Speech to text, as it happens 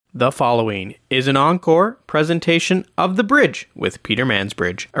The following is an encore presentation of The Bridge with Peter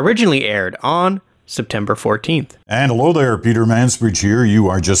Mansbridge, originally aired on September 14th. And hello there, Peter Mansbridge here. You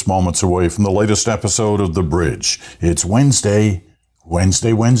are just moments away from the latest episode of The Bridge. It's Wednesday. You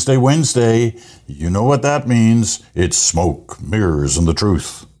know what that means. It's Smoke, Mirrors, and the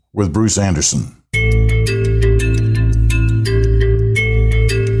Truth with Bruce Anderson.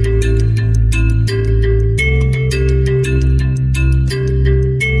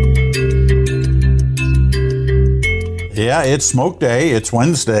 Yeah, it's Smoke Day, it's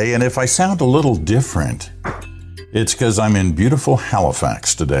Wednesday, and if I sound a little different, it's because I'm in beautiful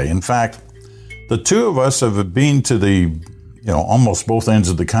Halifax today. In fact, the two of us have been to almost both ends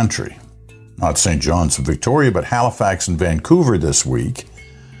of the country. Not St. John's and Victoria, but Halifax and Vancouver this week.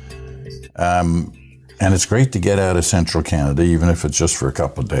 And it's great to get out of central Canada, even if it's just for a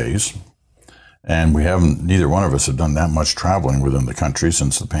couple of days. And neither one of us have done that much traveling within the country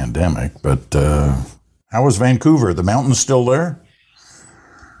since the pandemic, but how was Vancouver? The mountains still there?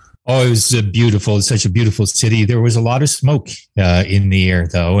 Oh, it was beautiful. It's such a beautiful city. There was a lot of smoke in the air,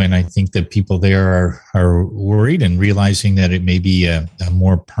 though, and I think that people there are worried and realizing that it may be a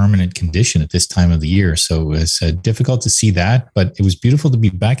more permanent condition at this time of the year. So it was difficult to see that, but it was beautiful to be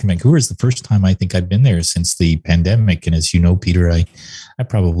back in Vancouver. It's the first time I think I've been there since the pandemic, and as you know, Peter, I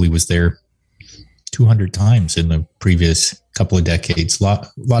probably was there 200 times in the previous couple of decades. A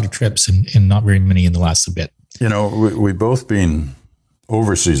lot of trips and not very many in the last bit. You know, we've both been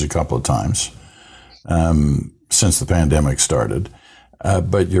overseas a couple of times since the pandemic started.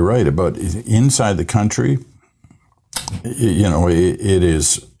 But you're right about inside the country.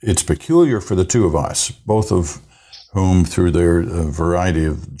 It's peculiar for the two of us, both of whom through their variety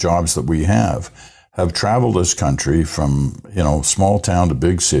of jobs that we have traveled this country from, small town to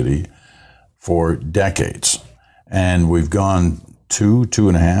big city for decades. And we've gone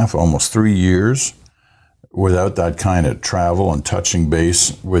 2.5, almost 3 years without that kind of travel and touching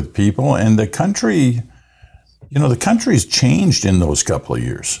base with people. And the country's changed in those couple of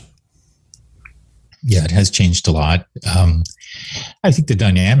years. Yeah, it has changed a lot. I think the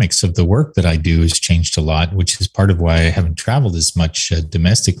dynamics of the work that I do has changed a lot, which is part of why I haven't traveled as much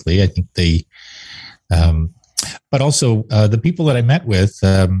domestically. I think but also the people that I met with,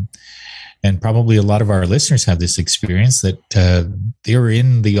 and probably a lot of our listeners have this experience that they're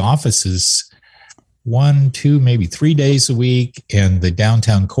in the offices 1, 2, maybe 3 days a week, and the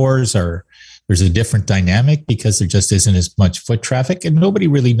downtown cores there's a different dynamic because there just isn't as much foot traffic, and nobody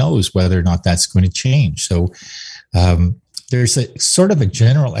really knows whether or not that's going to change. So there's a sort of a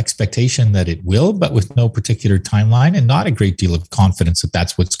general expectation that it will, but with no particular timeline and not a great deal of confidence that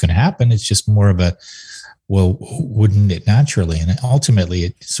that's what's going to happen. It's just more of a, well, wouldn't it naturally? And ultimately,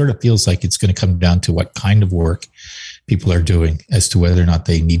 it sort of feels like it's going to come down to what kind of work people are doing as to whether or not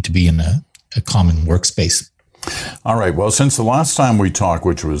they need to be in a common workspace. All right. Well, since the last time we talked,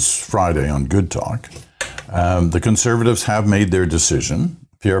 which was Friday on Good Talk, the Conservatives have made their decision.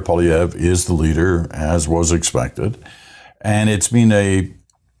 Pierre Poilievre is the leader, as was expected. And it's been an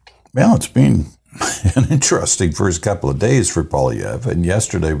interesting first couple of days for Poilievre, and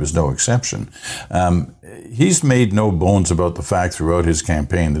yesterday was no exception. He's made no bones about the fact throughout his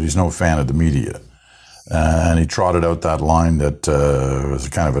campaign that he's no fan of the media. And he trotted out that line that was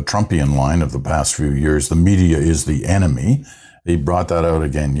kind of a Trumpian line of the past few years. The media is the enemy. He brought that out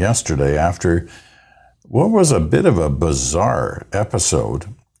again yesterday after what was a bit of a bizarre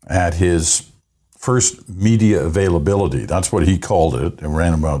episode at his first media availability. That's what he called it. It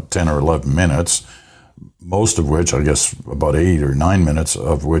ran about 10 or 11 minutes, most of which, I guess about 8 or 9 minutes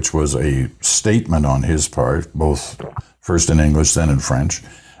of which was a statement on his part, both first in English, then in French.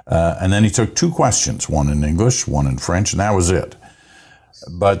 And then he took 2 questions, one in English, one in French, and that was it.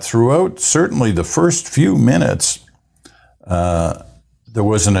 But throughout certainly the first few minutes, there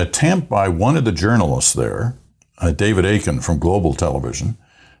was an attempt by one of the journalists there, David Aiken from Global Television,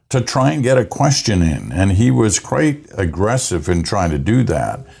 to try and get a question in. And he was quite aggressive in trying to do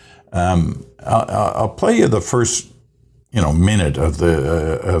that. I'll play you the first, minute of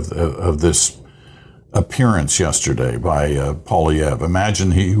this appearance yesterday by Poilievre.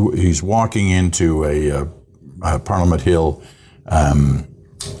 Imagine he's walking into a Parliament Hill.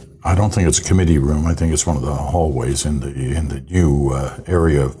 I don't think it's a committee room. I think it's one of the hallways in the new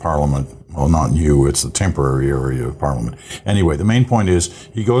area of Parliament. Well, not new. It's the temporary area of Parliament. Anyway, the main point is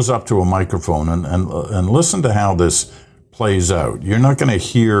he goes up to a microphone and listen to how this plays out. You're not going to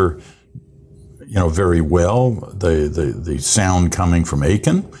hear, very well the sound coming from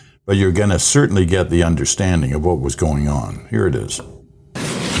Aiken, but you're going to certainly get the understanding of what was going on. Here it is.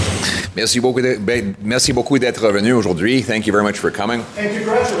 Merci beaucoup d'être revenu aujourd'hui. Thank you very much for coming.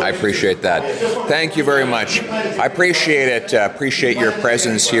 I appreciate that. Thank you very much. I appreciate it. Appreciate your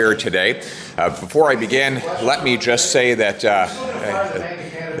presence here today. Before I begin, let me just say that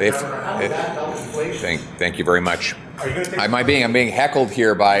thank you very much. I'm being heckled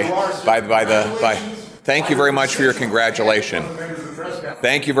here by. Thank you very much for your congratulation.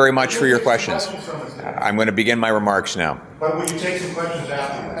 Thank you very much for your questions. I'm going to begin my remarks now. But will you take some questions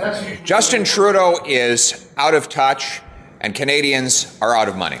after? Justin Trudeau is out of touch, and Canadians are out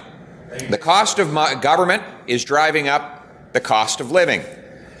of money. The cost of government is driving up the cost of living.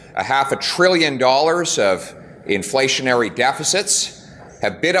 $500 billion of inflationary deficits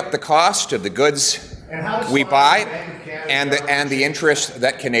have bid up the cost of the goods we buy and the interest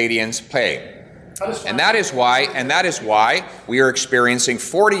that Canadians pay. And that is why we are experiencing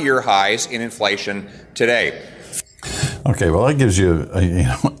 40-year highs in inflation today. Okay, well, that gives you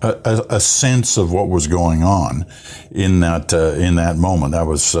a sense of what was going on in that moment. That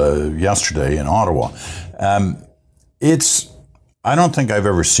was yesterday in Ottawa. I don't think I've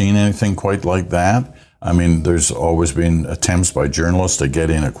ever seen anything quite like that. I mean, there's always been attempts by journalists to get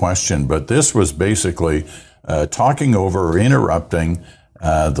in a question, but this was basically talking over or interrupting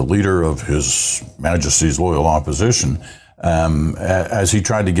the leader of His Majesty's loyal opposition as he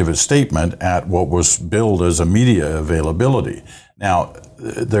tried to give a statement at what was billed as a media availability. Now,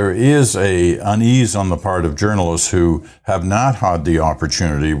 there is a unease on the part of journalists who have not had the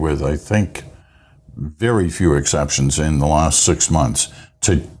opportunity, with I think very few exceptions in the last 6 months,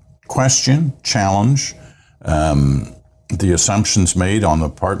 to question, challenge the assumptions made on the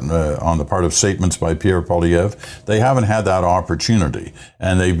part of statements by Pierre Poilievre. They haven't had that opportunity,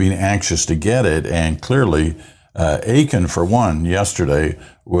 and they've been anxious to get it. And clearly, Akin, for one, yesterday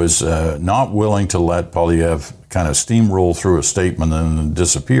was not willing to let Poilievre kind of steamroll through a statement and then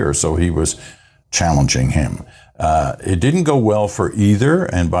disappear. So he was challenging him. It didn't go well for either,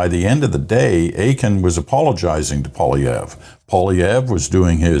 and by the end of the day, Akin was apologizing to Poilievre. Poilievre was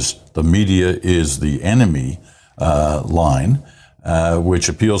doing the media is the enemy line, which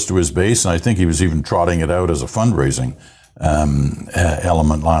appeals to his base, and I think he was even trotting it out as a fundraising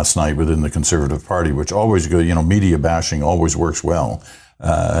element last night within the Conservative Party, which always media bashing always works well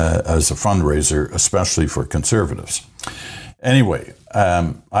as a fundraiser, especially for Conservatives. Anyway,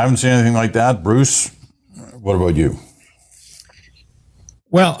 I haven't seen anything like that. Bruce, what about you?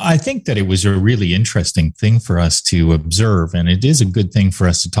 Well, I think that it was a really interesting thing for us to observe, and it is a good thing for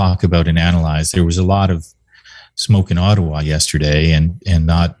us to talk about and analyze. There was a lot of smoke in Ottawa yesterday, and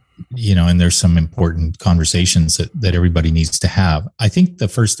not, and there's some important conversations that everybody needs to have. I think the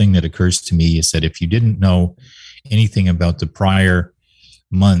first thing that occurs to me is that if you didn't know anything about the prior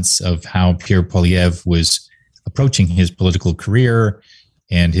months of how Pierre Poilievre was approaching his political career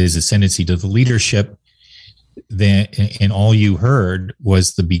and his ascendancy to the leadership, then, and all you heard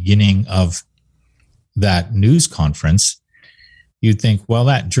was the beginning of that news conference, you'd think, well,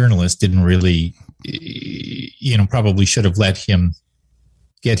 that journalist didn't really, probably should have let him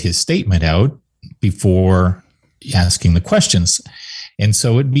get his statement out before asking the questions. And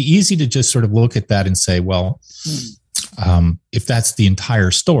so it'd be easy to just sort of look at that and say, well, if that's the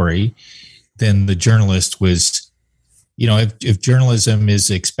entire story, then the journalist was, if journalism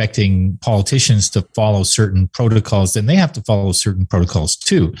is expecting politicians to follow certain protocols, then they have to follow certain protocols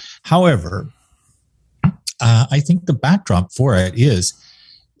too. However, I think the backdrop for it is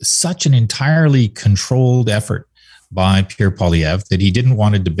such an entirely controlled effort by Pierre Poilievre that he didn't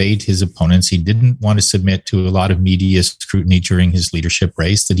want to debate his opponents. He didn't want to submit to a lot of media scrutiny during his leadership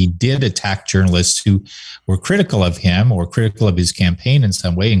race, that he did attack journalists who were critical of him or critical of his campaign in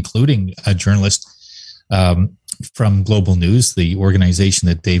some way, including a journalist from Global News, the organization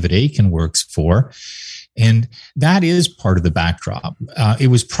that David Akin works for. And that is part of the backdrop. It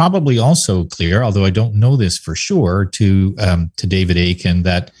was probably also clear, although I don't know this for sure, to David Akin,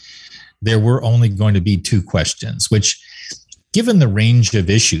 that there were only going to be two questions, which, given the range of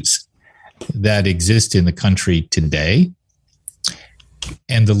issues that exist in the country today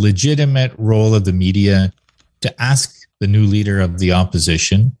and the legitimate role of the media to ask the new leader of the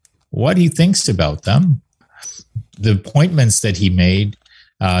opposition what he thinks about them, the appointments that he made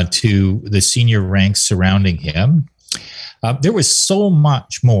to the senior ranks surrounding him. There was so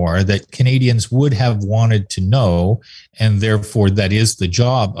much more that Canadians would have wanted to know, and therefore that is the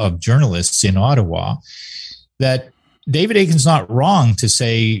job of journalists in Ottawa, that David Akin's not wrong to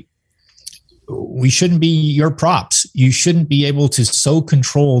say, we shouldn't be your props. You shouldn't be able to so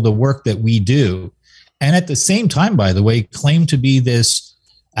control the work that we do. And at the same time, by the way, claim to be this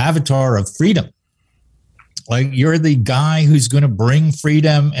avatar of freedom Like, you're the guy who's going to bring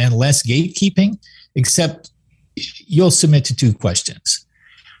freedom and less gatekeeping, except you'll submit to 2 questions.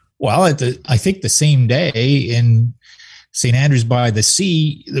 Well, I think the same day in St. Andrews by the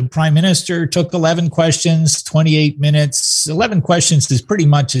Sea, the Prime Minister took 11 questions, 28 minutes. 11 questions is pretty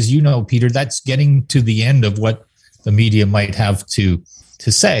much, as you know, Peter, that's getting to the end of what the media might have to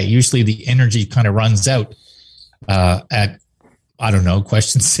say. Usually the energy kind of runs out at, I don't know,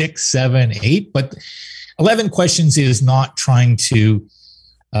 question 6, 7, 8. But 11 questions is not trying to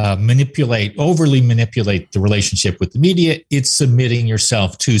overly manipulate the relationship with the media. It's submitting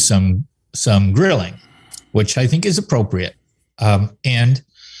yourself to some grilling, which I think is appropriate. And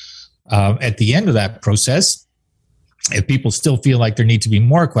at the end of that process, if people still feel like there need to be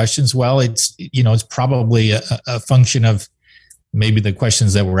more questions, well, it's probably a function of maybe the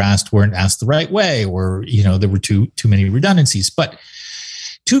questions that were asked weren't asked the right way, or, there were too many redundancies. But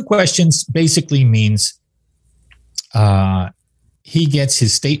 2 questions basically means he gets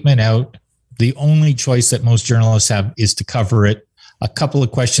his statement out. The only choice that most journalists have is to cover it. A couple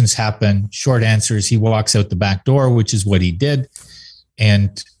of questions happen, short answers. He walks out the back door, which is what he did.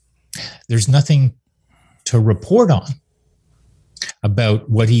 And there's nothing to report on about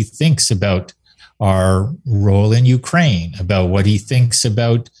what he thinks about our role in Ukraine, about what he thinks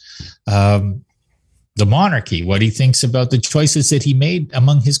about the monarchy, what he thinks about the choices that he made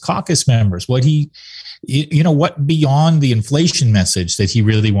among his caucus members, what beyond the inflation message that he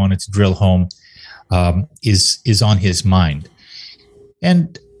really wanted to drill home is on his mind.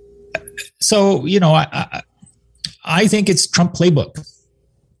 And so, I think it's Trump playbook.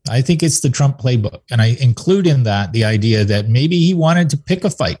 I think it's the Trump playbook. And I include in that the idea that maybe he wanted to pick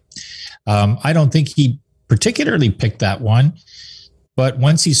a fight. I don't think he particularly picked that one, but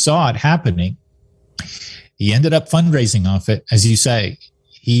once he saw it happening, he ended up fundraising off it. As you say,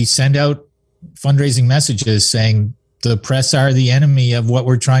 he sent out fundraising messages saying the press are the enemy of what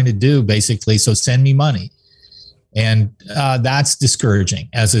we're trying to do, basically. So send me money. And that's discouraging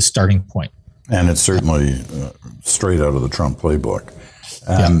as a starting point. And it's certainly straight out of the Trump playbook,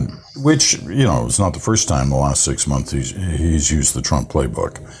 which, it's not the first time in the last 6 months he's used the Trump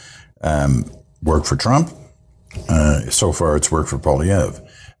playbook. Worked for Trump. So far, it's worked for Poilievre.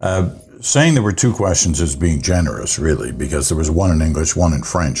 Saying there were 2 questions is being generous, really, because there was one in English, one in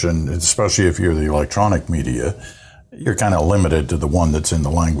French. And especially if you're the electronic media, you're kind of limited to the one that's in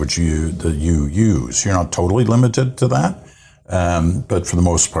the language that you use. You're not totally limited to that, but for the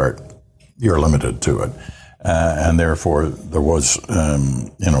most part, you're limited to it. And therefore, there was,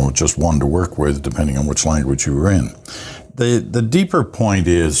 just one to work with, depending on which language you were in. The deeper point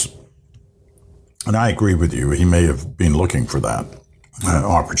is, and I agree with you, he may have been looking for that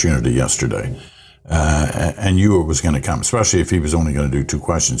opportunity yesterday. And knew it was going to come, especially if he was only going to do 2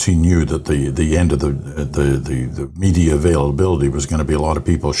 questions. He knew that the end of the media availability was going to be a lot of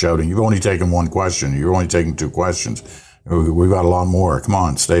people shouting, "You've only taken 1 question. You're only taking 2 questions. We've got a lot more. Come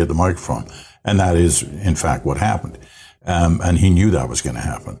on, stay at the microphone." And that is, in fact, what happened. And he knew that was going to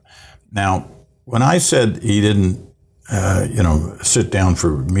happen. Now, when I said he didn't, sit down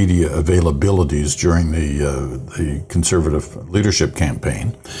for media availabilities during the Conservative leadership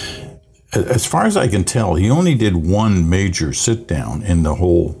campaign, as far as I can tell, he only did 1 major sit-down in the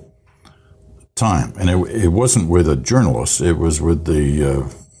whole time. And it wasn't with a journalist. It was with the,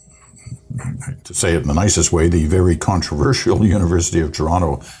 to say it in the nicest way, the very controversial University of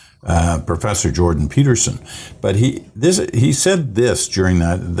Toronto Professor Jordan Peterson. But he said this during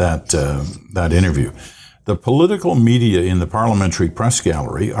that interview. "The political media in the parliamentary press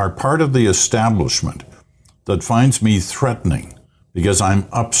gallery are part of the establishment that finds me threatening because I'm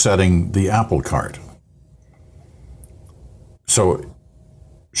upsetting the apple cart." So,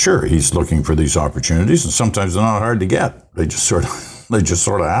 sure, he's looking for these opportunities, and sometimes they're not hard to get. They just sort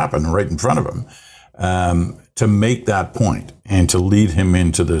of happen right in front of him, to make that point and to lead him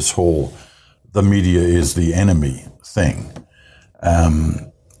into this whole "the media is the enemy" thing,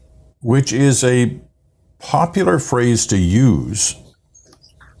 which is a popular phrase to use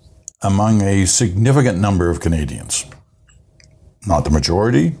among a significant number of Canadians. Not the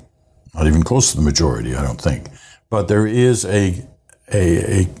majority, not even close to the majority, I don't think. But there is an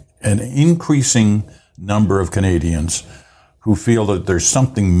increasing number of Canadians who feel that there's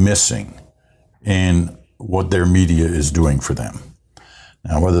something missing in what their media is doing for them.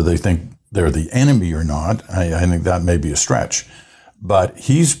 Now, whether they think they're the enemy or not, I think that may be a stretch. But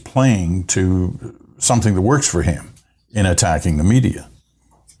he's playing to something that works for him in attacking the media.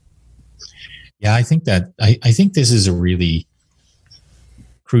 Yeah, I think this is a really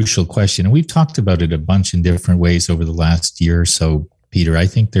crucial question. And we've talked about it a bunch in different ways over the last year or so. Peter, I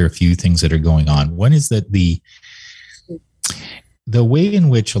think there are a few things that are going on. One is that the way in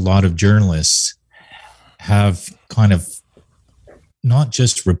which a lot of journalists have kind of not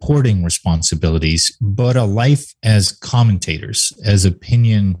just reporting responsibilities, but a life as commentators, as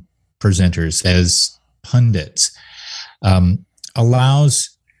opinion presenters, as pundits,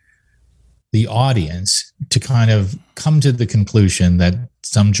 allows the audience to kind of come to the conclusion that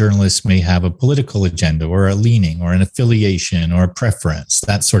some journalists may have a political agenda or a leaning or an affiliation or a preference,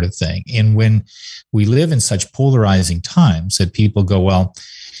 that sort of thing. And when we live in such polarizing times that people go, well,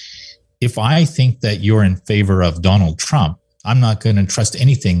 if I think that you're in favor of Donald Trump, I'm not going to trust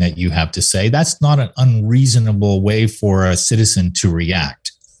anything that you have to say. That's not an unreasonable way for a citizen to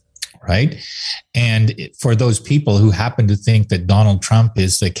react, right? And for those people who happen to think that Donald Trump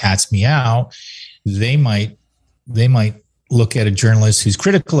is the cat's meow, they might look at a journalist who's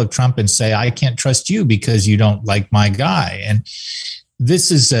critical of Trump and say, I can't trust you because you don't like my guy. And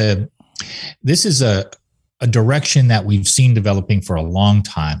this is a direction that we've seen developing for a long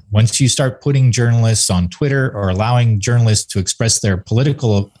time. Once you start putting journalists on Twitter or allowing journalists to express their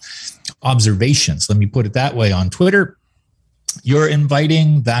political observations, let me put it that way, on Twitter, you're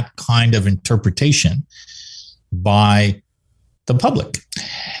inviting that kind of interpretation by the public.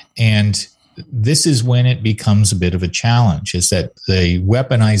 And this is when it becomes a bit of a challenge, is that the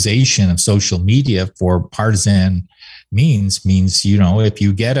weaponization of social media for partisan means, if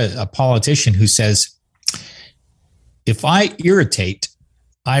you get a politician who says, if I irritate,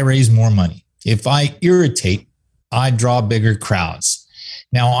 I raise more money. If I irritate, I draw bigger crowds.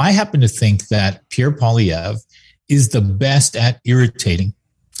 Now, I happen to think that Pierre Poilievre is the best at irritating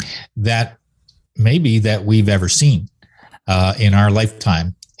that we've ever seen in our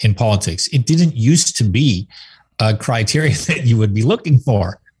lifetime in politics. It didn't used to be a criteria that you would be looking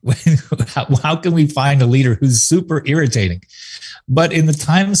for. How can we find a leader who's super irritating? But in the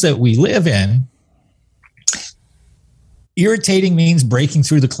times that we live in, irritating means breaking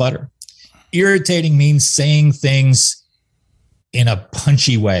through the clutter. Irritating means saying things in a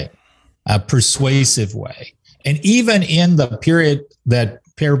punchy way, a persuasive way. And even in the period that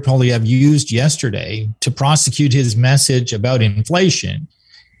Pierre Poilievre used yesterday to prosecute his message about inflation,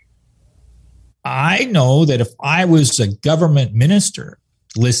 I know that if I was a government minister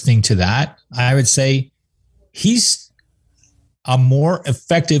listening to that, I would say he's a more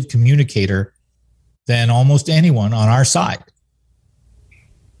effective communicator than almost anyone on our side.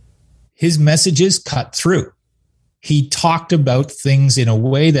 His messages cut through. He talked about things in a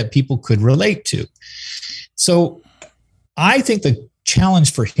way that people could relate to. So I think the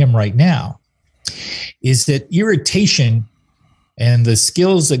challenge for him right now is that irritation and the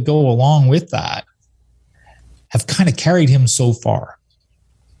skills that go along with that have kind of carried him so far.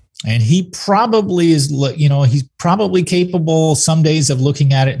 And he probably is, he's probably capable some days of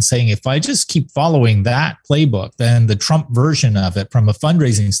looking at it and saying, if I just keep following that playbook, then the Trump version of it from a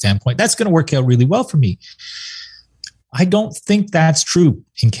fundraising standpoint, that's going to work out really well for me. I don't think that's true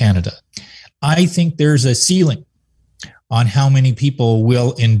in Canada. I think there's a ceiling on how many people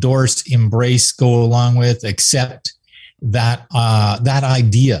will endorse, embrace, go along with, accept that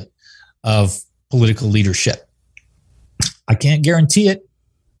idea of political leadership. I can't guarantee it.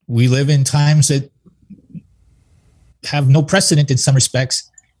 We live in times that have no precedent in some respects,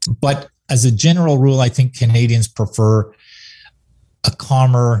 but as a general rule, I think Canadians prefer a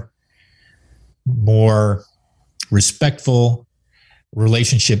calmer, more respectful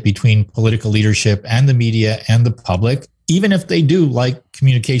relationship between political leadership and the media and the public, even if they do like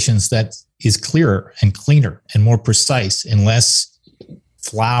communications that is clearer and cleaner and more precise and less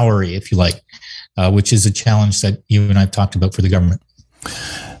flowery, if you like, which is a challenge that you and I've talked about for the government.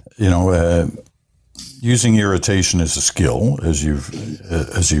 Using irritation as a skill, as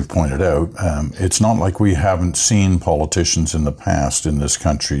you've pointed out, it's not like we haven't seen politicians in the past in this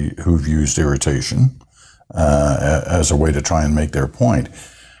country who've used irritation as a way to try and make their point.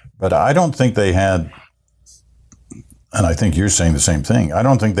 But I don't think they had, and I think you're saying the same thing, I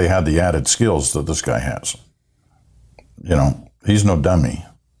don't think they had the added skills that this guy has. He's no dummy.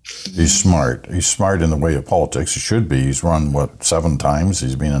 He's smart. He's smart in the way of politics. He should be. He's run, 7 times?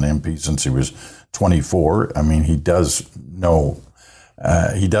 He's been an MP since he was 24. I mean, he does know,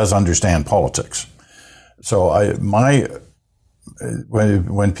 he does understand politics. So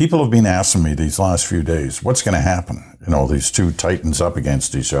when people have been asking me these last few days, what's going to happen? These two titans up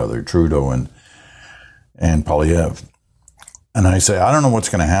against each other, Trudeau and Poilievre. And I say, I don't know what's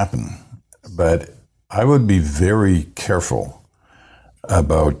going to happen, but I would be very careful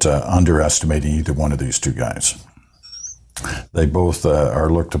about underestimating either one of these two guys. They both are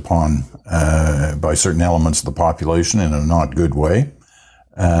looked upon by certain elements of the population in a not good way.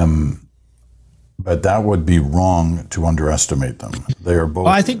 But that would be wrong to underestimate them. They are both.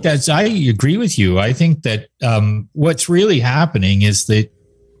 Well, I think I agree with you. I think that what's really happening is that,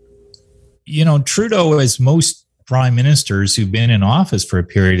 Trudeau, as most prime ministers who've been in office for a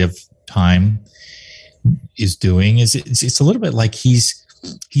period of time is doing, is it's a little bit like he's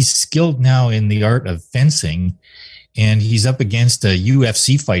skilled now in the art of fencing, and he's up against a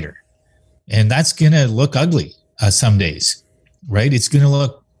UFC fighter. And that's going to look ugly some days, right? It's going to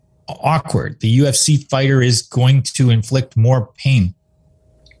look awkward. The UFC fighter is going to inflict more pain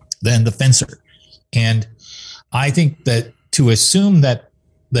than the fencer. And I think that to assume that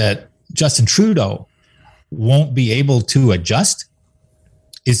Justin Trudeau won't be able to adjust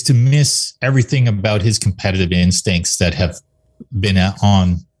is to miss everything about his competitive instincts that have been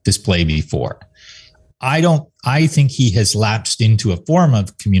on display before. I think he has lapsed into a form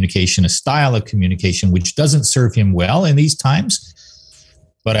of communication, a style of communication, which doesn't serve him well in these times.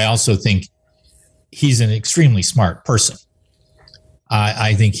 But I also think he's an extremely smart person.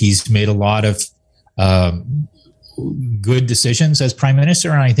 I think he's made a lot of good decisions as prime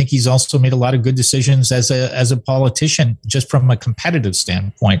minister, and I think he's also made a lot of good decisions as a politician, just from a competitive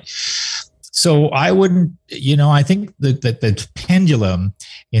standpoint. So I wouldn't, I think that the pendulum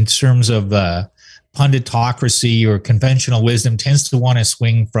in terms of punditocracy or conventional wisdom tends to want to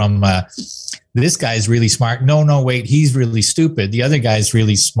swing from this guy's really smart. No, wait, he's really stupid. The other guy's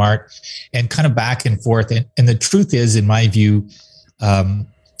really smart, and kind of back and forth. And the truth is, in my view,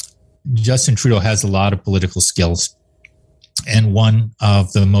 Justin Trudeau has a lot of political skills. And one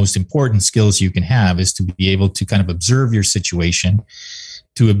of the most important skills you can have is to be able to kind of observe your situation,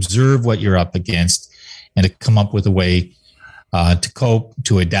 to observe what you're up against, and to come up with a way to cope,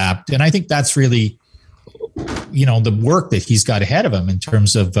 to adapt. And I think that's really, the work that he's got ahead of him in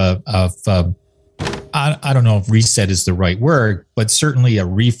terms of I don't know if reset is the right word, but certainly a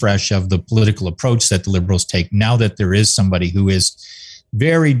refresh of the political approach that the Liberals take now that there is somebody who is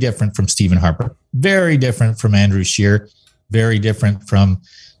very different from Stephen Harper, very different from Andrew Scheer, very different from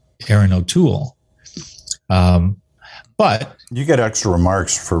Erin O'Toole. But you get extra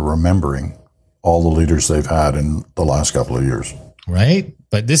remarks for remembering all the leaders they've had in the last couple of years. Right.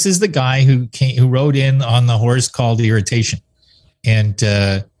 But this is the guy who rode in on the horse called Irritation. And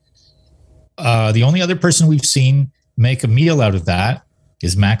the only other person we've seen make a meal out of that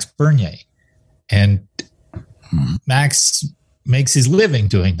is Max Bernier. And Max makes his living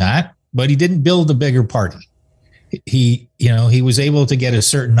doing that, but he didn't build a bigger party. He was able to get a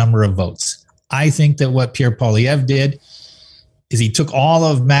certain number of votes. I think that what Pierre Poilievre did is he took all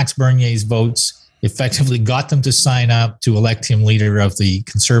of Max Bernier's votes, effectively got them to sign up to elect him leader of the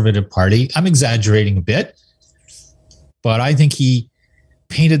Conservative Party. I'm exaggerating a bit, but I think he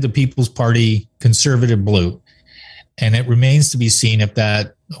painted the People's Party conservative blue. And it remains to be seen if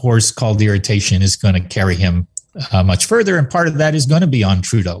that horse called Irritation is going to carry him much further. And part of that is going to be on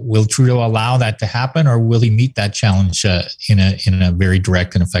Trudeau. Will Trudeau allow that to happen, or will he meet that challenge in a very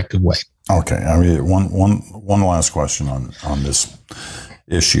direct and effective way? Okay. I mean, one last question on this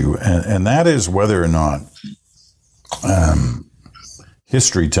issue, and that is whether or not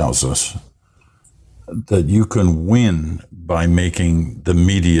history tells us that you can win by making the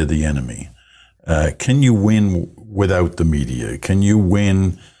media the enemy. Can you win without the media? Can you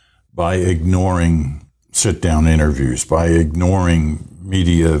win by ignoring sit-down interviews, by ignoring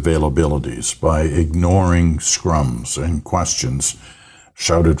media availabilities, by ignoring scrums and questions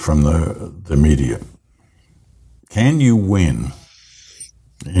shouted from the media? Can you win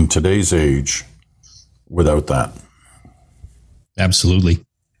in today's age without that? Absolutely.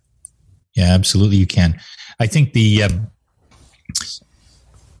 Yeah, absolutely you can. I think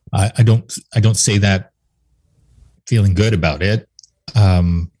I don't say that feeling good about it.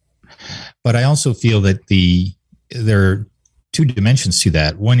 But I also feel that there are two dimensions to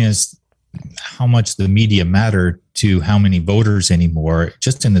that. One is how much the media matter to how many voters anymore,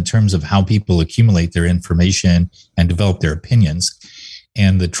 just in the terms of how people accumulate their information and develop their opinions.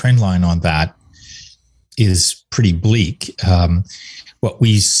 And the trend line on that is pretty bleak. What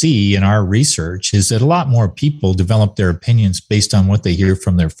we see in our research is that a lot more people develop their opinions based on what they hear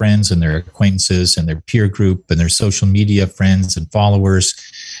from their friends and their acquaintances and their peer group and their social media friends and followers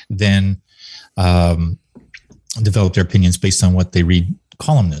than develop their opinions based on what they read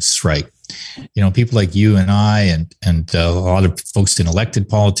columnists write. People like you and I and a lot of folks in elected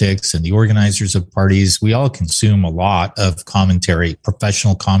politics and the organizers of parties, we all consume a lot of commentary,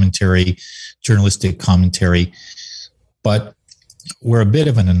 professional commentary, journalistic commentary, but we're a bit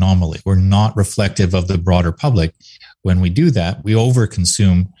of an anomaly. We're not reflective of the broader public. When we do that, we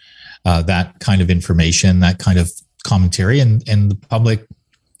overconsume that kind of information, that kind of commentary, and the public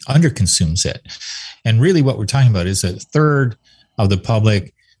underconsumes it. And really what we're talking about is a third of the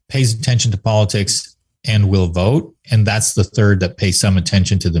public pays attention to politics and will vote. And that's the third that pays some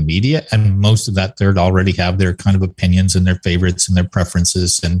attention to the media. And most of that third already have their kind of opinions and their favorites and their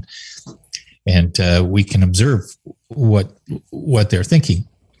preferences. And we can observe what they're thinking.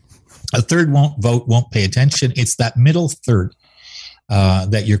 A third won't vote, won't pay attention. It's that middle third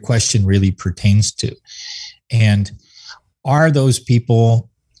that your question really pertains to. And are those people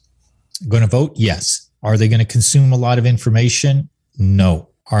going to vote? Yes. Are they going to consume a lot of information? No.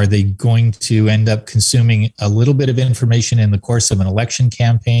 Are they going to end up consuming a little bit of information in the course of an election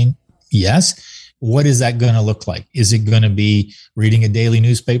campaign? Yes. What is that going to look like? Is it going to be reading a daily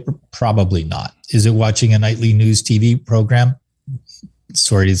newspaper? Probably not. Is it watching a nightly news TV program?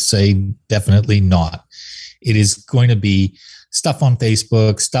 Sorry to say, definitely not. It is going to be stuff on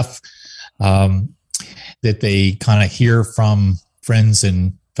Facebook, stuff that they kind of hear from friends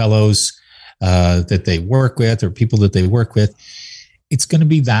and fellows that they work with or people that they work with. It's going to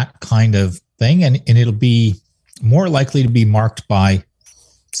be that kind of thing. And it'll be more likely to be marked by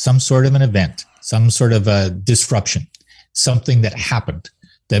some sort of an event, some sort of a disruption, something that happened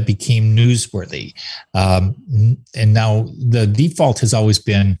that became newsworthy. And now the default has always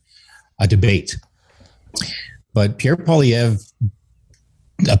been a debate. But Pierre Poilievre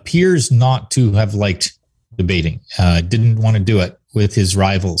appears not to have liked debating, didn't want to do it with his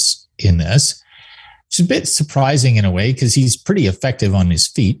rivals in this, which is a bit surprising in a way because he's pretty effective on his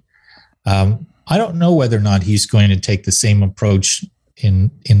feet. I don't know whether or not he's going to take the same approach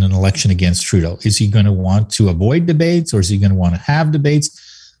in an election against Trudeau. Is he going to want to avoid debates or is he going to want to have debates?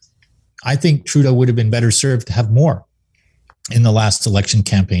 I think Trudeau would have been better served to have more in the last election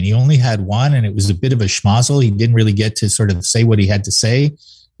campaign. He only had one and it was a bit of a schmozzle. He didn't really get to sort of say what he had to say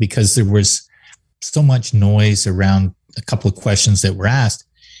because there was so much noise around a couple of questions that were asked.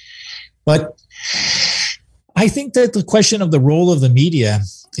 But I think that the question of the role of the media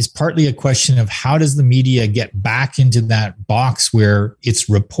is partly a question of how does the media get back into that box where it's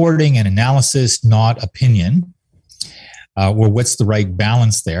reporting and analysis, not opinion, or what's the right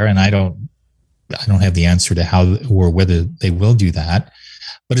balance there? And I don't have the answer to how or whether they will do that.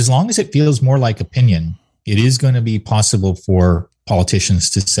 But as long as it feels more like opinion, it is going to be possible for politicians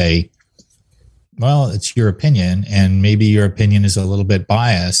to say, well, it's your opinion, and maybe your opinion is a little bit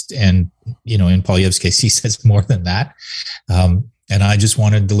biased. And, you know, in Poilievre's case, he says more than that. And I just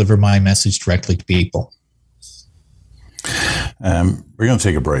want to deliver my message directly to people. We're going to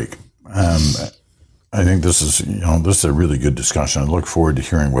take a break. I think this is a really good discussion. I look forward to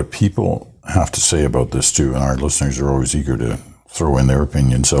hearing what people have to say about this too. And our listeners are always eager to throw in their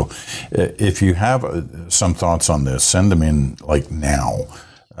opinion. So if you have some thoughts on this, send them in like now.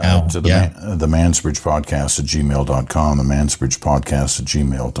 To the Mansbridge Podcast at gmail.com, the Mansbridge Podcast at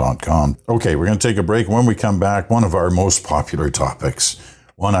gmail.com. Okay, we're going to take a break. When we come back, one of our most popular topics,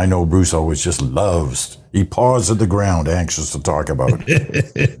 one I know Bruce always just loves. He paws at the ground, anxious to talk about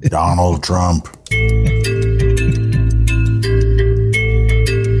Donald Trump.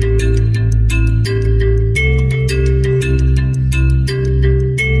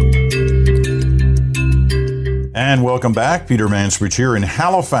 And welcome back. Peter Mansbridge here in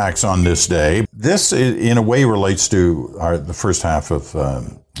Halifax on this day. This, in a way, relates to the first half of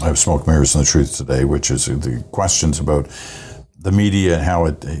Smoke, Mirrors, and the Truth today, which is the questions about the media and how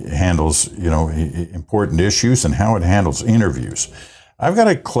it handles, important issues and how it handles interviews. I've got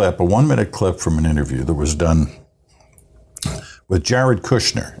a 1-minute clip from an interview that was done with Jared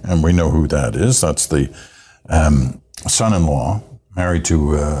Kushner, and we know who that is. That's the son-in-law married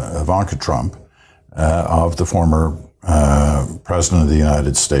to Ivanka Trump. Of the former President of the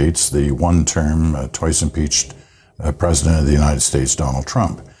United States, the one-term, twice impeached President of the United States, Donald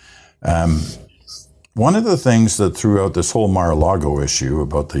Trump. One of the things that throughout this whole Mar-a-Lago issue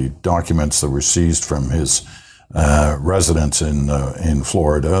about the documents that were seized from his residence in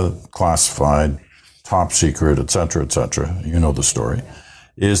Florida, classified, top secret, et cetera, you know the story,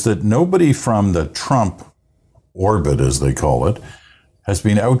 is that nobody from the Trump orbit, as they call it, has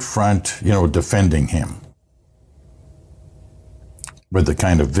been out front, defending him with the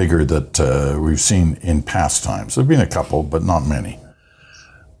kind of vigor that we've seen in past times. There have been a couple, but not many.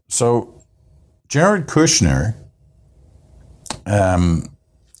 So Jared Kushner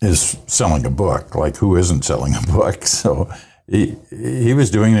is selling a book. Like, who isn't selling a book? So he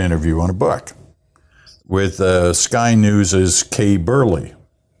was doing an interview on a book with Sky News' Kay Burley.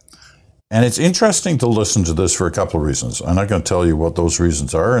 And it's interesting to listen to this for a couple of reasons. I'm not going to tell you what those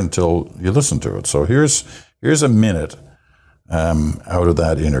reasons are until you listen to it. So here's a minute out of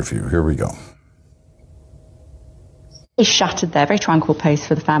that interview. Here we go. is shattered there, very tranquil place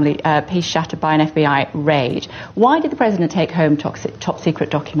for the family, peace shattered by an FBI raid. Why did the president take home top secret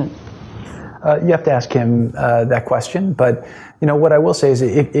documents? You have to ask him that question. But, what I will say is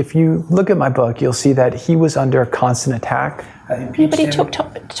if you look at my book, you'll see that he was under constant attack. But he took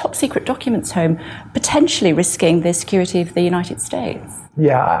top secret documents home, potentially risking the security of the United States.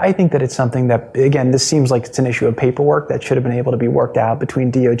 Yeah, I think that it's something that, again, this seems like it's an issue of paperwork that should have been able to be worked out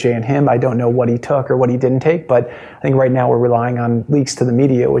between DOJ and him. I don't know what he took or what he didn't take, but I think right now we're relying on leaks to the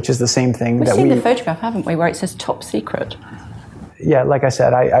media, which is the same thing. We've seen the photograph, haven't we, where it says top secret? Yeah, like I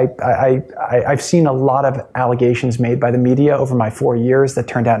said, I've seen a lot of allegations made by the media over my 4 years that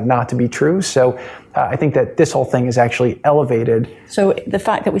turned out not to be true. So I think that this whole thing is actually elevated. So the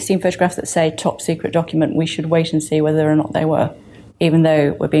fact that we've seen photographs that say top secret document, we should wait and see whether or not they were, even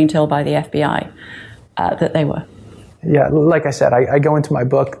though we're being told by the FBI that they were. Yeah, like I said, I go into my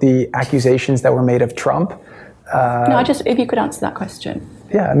book the accusations that were made of Trump. If you could answer that question.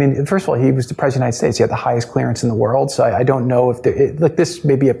 Yeah, I mean, first of all, he was the president of the United States. He had the highest clearance in the world. So I don't know if this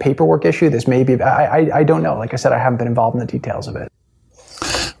may be a paperwork issue. This may be, I don't know. Like I said, I haven't been involved in the details of it.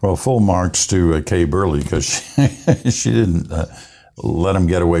 Well, full marks to Kay Burley because she didn't let him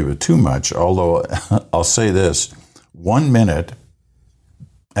get away with too much. Although I'll say this, 1 minute,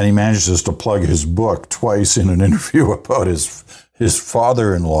 and he manages to plug his book twice in an interview about his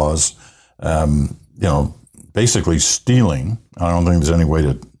father-in-law's, basically stealing. I don't think there's any way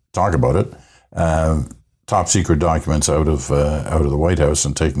to talk about it. Top secret documents out of the White House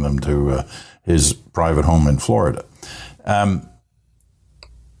and taking them to his private home in Florida.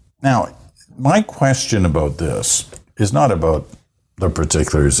 Now, my question about this is not about the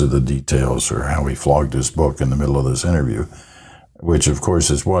particulars of the details or how he flogged his book in the middle of this interview, which, of course,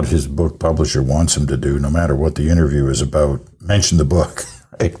 is what his book publisher wants him to do, no matter what the interview is about. Mention the book.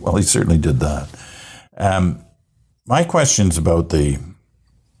 Right? Well, he certainly did that. My question's about the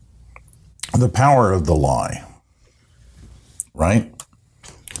power of the lie, right?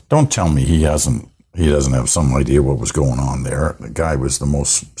 Don't tell me he doesn't have some idea what was going on there. The guy was the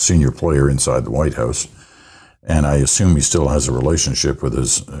most senior player inside the White House, and I assume he still has a relationship with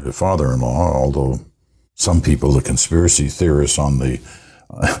his father-in-law, although some people, the conspiracy theorists on the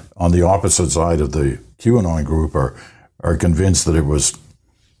opposite side of the QAnon group are convinced that it was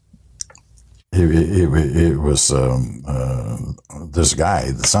this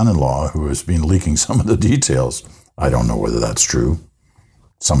guy, the son-in-law, who has been leaking some of the details. I don't know whether that's true.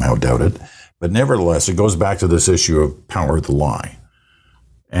 Somehow doubt it. But nevertheless, it goes back to this issue of power of the lie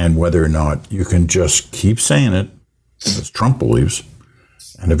and whether or not you can just keep saying it, as Trump believes,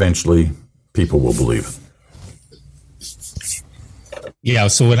 and eventually people will believe it. Yeah.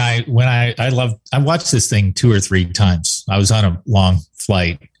 So when I watched this thing 2 or 3 times. I was on a long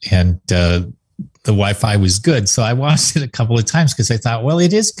flight and the Wi-Fi was good. So I watched it a couple of times because I thought, well,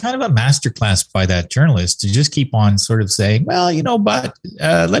 it is kind of a masterclass by that journalist to just keep on sort of saying, well, but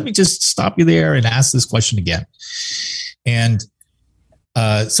let me just stop you there and ask this question again. And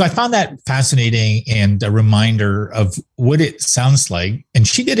so I found that fascinating and a reminder of what it sounds like. And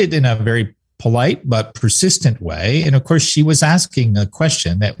she did it in a very polite but persistent way. And of course, she was asking a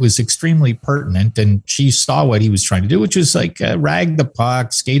question that was extremely pertinent. And she saw what he was trying to do, which was like rag the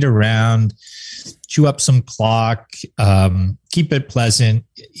puck, skate around, chew up some clock, keep it pleasant.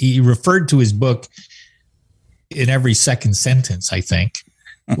 He referred to his book in every second sentence, I think,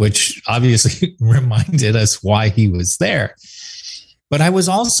 which obviously reminded us why he was there. But I was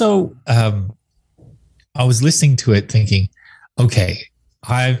also, I was listening to it thinking, okay,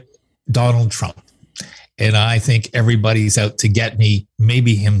 Donald Trump, and I think everybody's out to get me,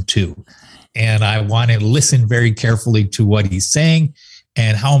 maybe him too. And I want to listen very carefully to what he's saying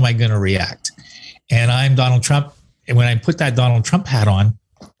and how am I going to react? And I'm Donald Trump. And when I put that Donald Trump hat on,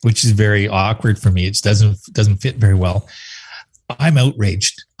 which is very awkward for me, it doesn't fit very well, I'm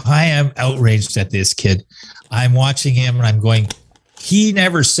outraged. I am outraged at this kid. I'm watching him and I'm going, he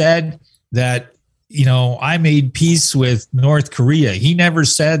never said that, I made peace with North Korea. He never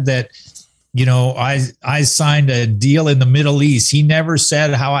said that, I signed a deal in the Middle East. He never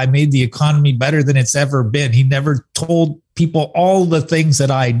said how I made the economy better than it's ever been. He never told people all the things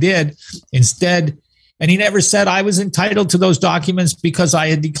that I did. Instead, and he never said I was entitled to those documents because I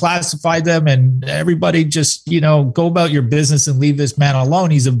had declassified them, and everybody just, go about your business and leave this man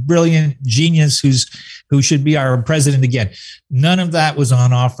alone. He's a brilliant genius who should be our president again. None of that was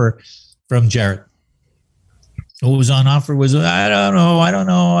on offer from Jared. What was on offer was, I don't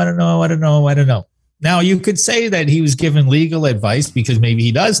know. Now, you could say that he was given legal advice because maybe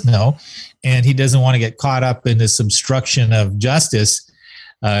he does know, and he doesn't want to get caught up in this obstruction of justice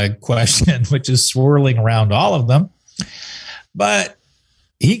question, which is swirling around all of them. But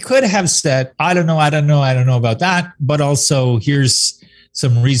he could have said, I don't know about that, but also here's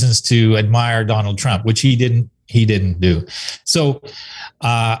some reasons to admire Donald Trump, which he didn't do. So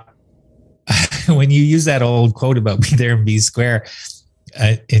when you use that old quote about be there and be square,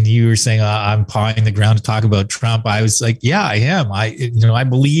 and you were saying, I'm pawing the ground to talk about Trump, I was like, yeah, I am. I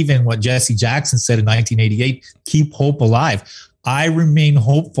believe in what Jesse Jackson said in 1988, keep hope alive. I remain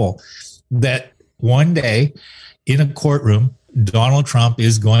hopeful that one day in a courtroom, Donald Trump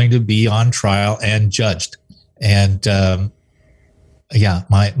is going to be on trial and judged. And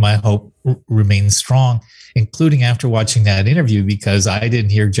my hope remains strong, including after watching that interview, because I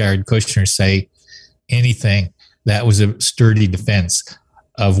didn't hear Jared Kushner say anything that was a sturdy defense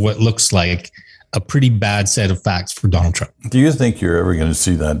of what looks like a pretty bad set of facts for Donald Trump. Do you think you're ever going to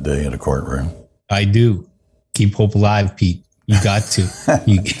see that day in a courtroom? I do. Keep hope alive, Pete. You got to.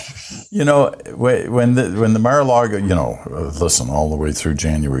 When the Mar-a-Lago, listen, all the way through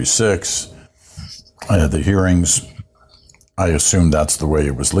January 6th, the hearings, I assumed that's the way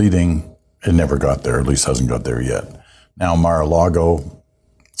it was leading. It never got there, at least hasn't got there yet. Now Mar-a-Lago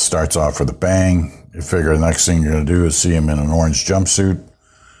starts off with a bang. You figure the next thing you're going to do is see him in an orange jumpsuit.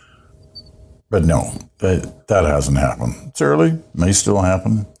 But no, that hasn't happened. It's early, may still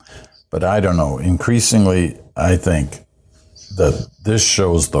happen. But I don't know. Increasingly, I think that this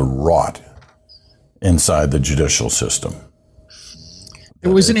shows the rot inside the judicial system. It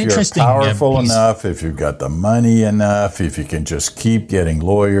was an interesting. If you're powerful enough, if you've got the money enough, if you can just keep getting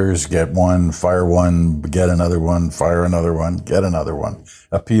lawyers, get one, fire one, get another one, fire another one, get another one,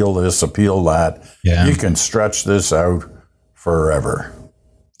 appeal this, appeal that. Yeah. You can stretch this out forever.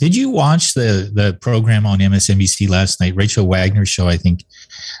 Did you watch the program on MSNBC last night, Rachel Wagner's show, I think,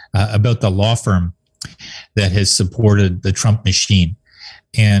 about the law firm that has supported the Trump machine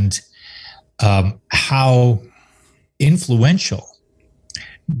and how influential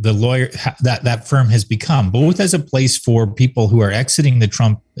the lawyer that firm has become, both as a place for people who are exiting the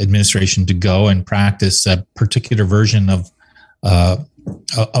Trump administration to go and practice a particular version of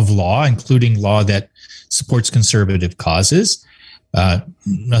law, including law that supports conservative causes.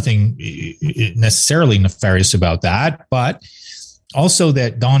 Nothing necessarily nefarious about that, but also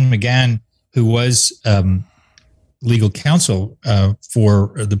that Don McGahn, who was legal counsel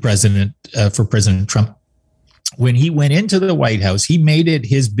for the president, for President Trump, when he went into the White House, he made it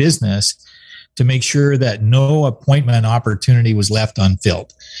his business to make sure that no appointment opportunity was left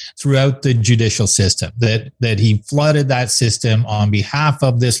unfilled throughout the judicial system, that he flooded that system on behalf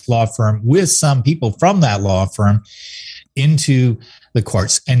of this law firm with some people from that law firm into the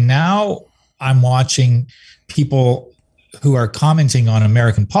courts. And now I'm watching people who are commenting on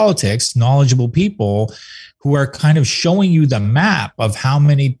American politics, knowledgeable people who are kind of showing you the map of how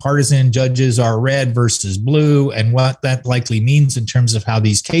many partisan judges are red versus blue and what that likely means in terms of how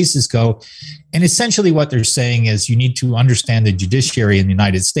these cases go. And essentially what they're saying is you need to understand the judiciary in the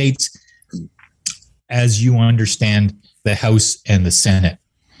United States as you understand the House and the Senate.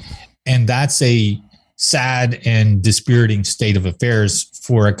 And that's a sad and dispiriting state of affairs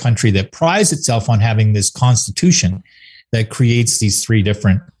for a country that prides itself on having this constitution that creates these three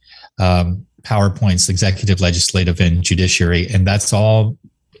different power points: executive, legislative, and judiciary. And that's all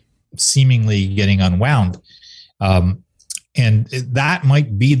seemingly getting unwound. And that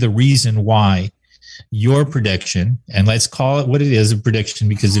might be the reason why your prediction, and let's call it what it is, a prediction,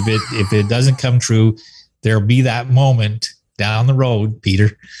 because if it doesn't come true, there'll be that moment down the road,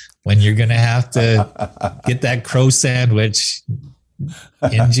 Peter, when you're going to have to get that crow sandwich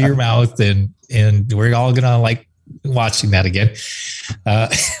into your mouth, and we're all going to like watching that again.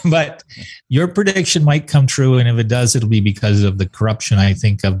 But your prediction might come true. And if it does, it'll be because of the corruption, I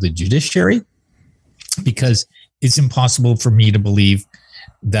think, of the judiciary, because it's impossible for me to believe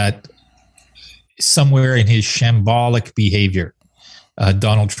that somewhere in his shambolic behavior,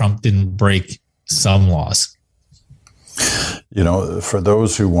 Donald Trump didn't break some laws. For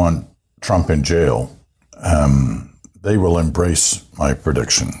those who want Trump in jail, they will embrace my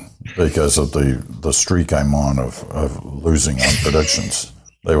prediction because of the streak I'm on of losing on predictions.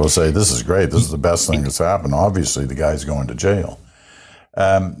 They will say, this is great. This is the best thing that's happened. Obviously, the guy's going to jail.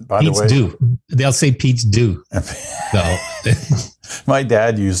 By Pete's the way, due. They'll say Pete's due. So. My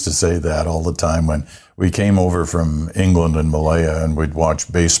dad used to say that all the time when we came over from England and Malaya and we'd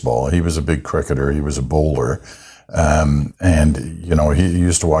watch baseball. He was a big cricketer. He was a bowler. He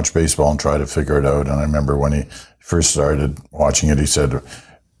used to watch baseball and try to figure it out. And I remember when he first started watching it, he said,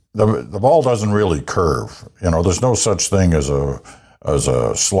 the ball doesn't really curve. There's no such thing as a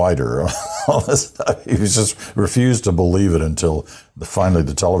a slider, all this stuff. He was just refused to believe it until finally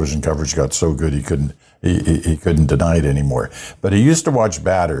the television coverage got so good he couldn't deny it anymore. But he used to watch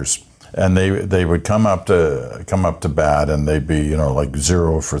batters, and they would come up to bat, and they'd be like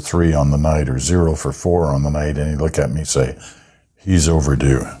 0 for 3 on the night or 0 for 4 on the night, and he'd look at me and say, "He's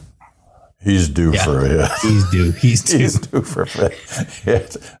overdue. He's due for a hit. He's due for a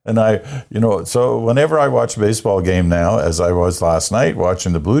hit." And so whenever I watch a baseball game now, as I was last night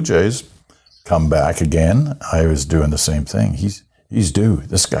watching the Blue Jays come back again, I was doing the same thing. He's due.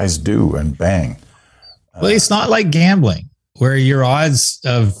 This guy's due, and bang. Well, it's not like gambling, where your odds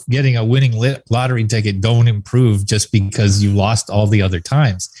of getting a winning lottery ticket don't improve just because you lost all the other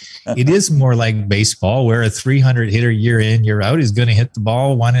times. It is more like baseball, where a 300 hitter year in, year out is going to hit the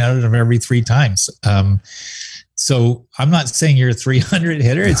ball 1 out of every 3 times. So I'm not saying you're a 300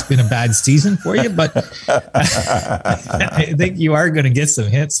 hitter. It's been a bad season for you, but I think you are going to get some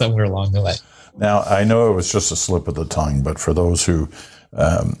hits somewhere along the way. Now, I know it was just a slip of the tongue, but for those who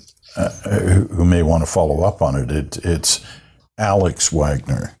may want to follow up on it, it's Alex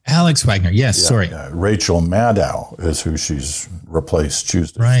Wagner. Alex Wagner, yes, sorry. Rachel Maddow is who she's replaced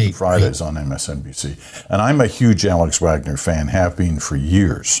Tuesdays and Fridays on MSNBC. And I'm a huge Alex Wagner fan, have been for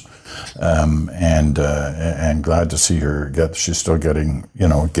years. And glad to see her she's still getting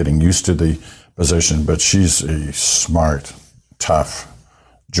used to the position, but she's a smart, tough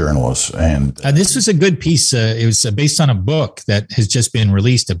journalist. And this was a good piece. It was based on a book that has just been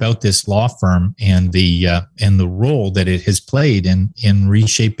released about this law firm and the role that it has played in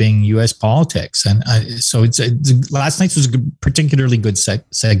reshaping U.S. politics. And so last night's was a particularly good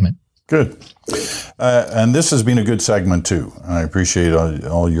segment. Good. And this has been a good segment too. I appreciate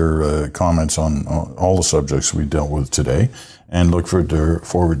all your comments on all the subjects we dealt with today, and look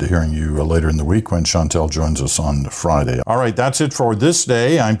forward to hearing you later in the week when Chantel joins us on Friday. All right, that's it for this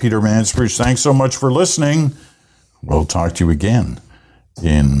day. I'm Peter Mansbridge. Thanks so much for listening. We'll talk to you again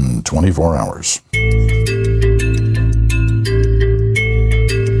in 24 hours.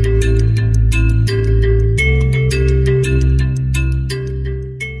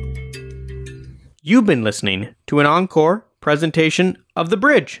 You've been listening to an encore presentation of The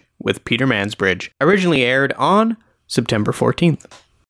Bridge with Peter Mansbridge, originally aired on September 14th.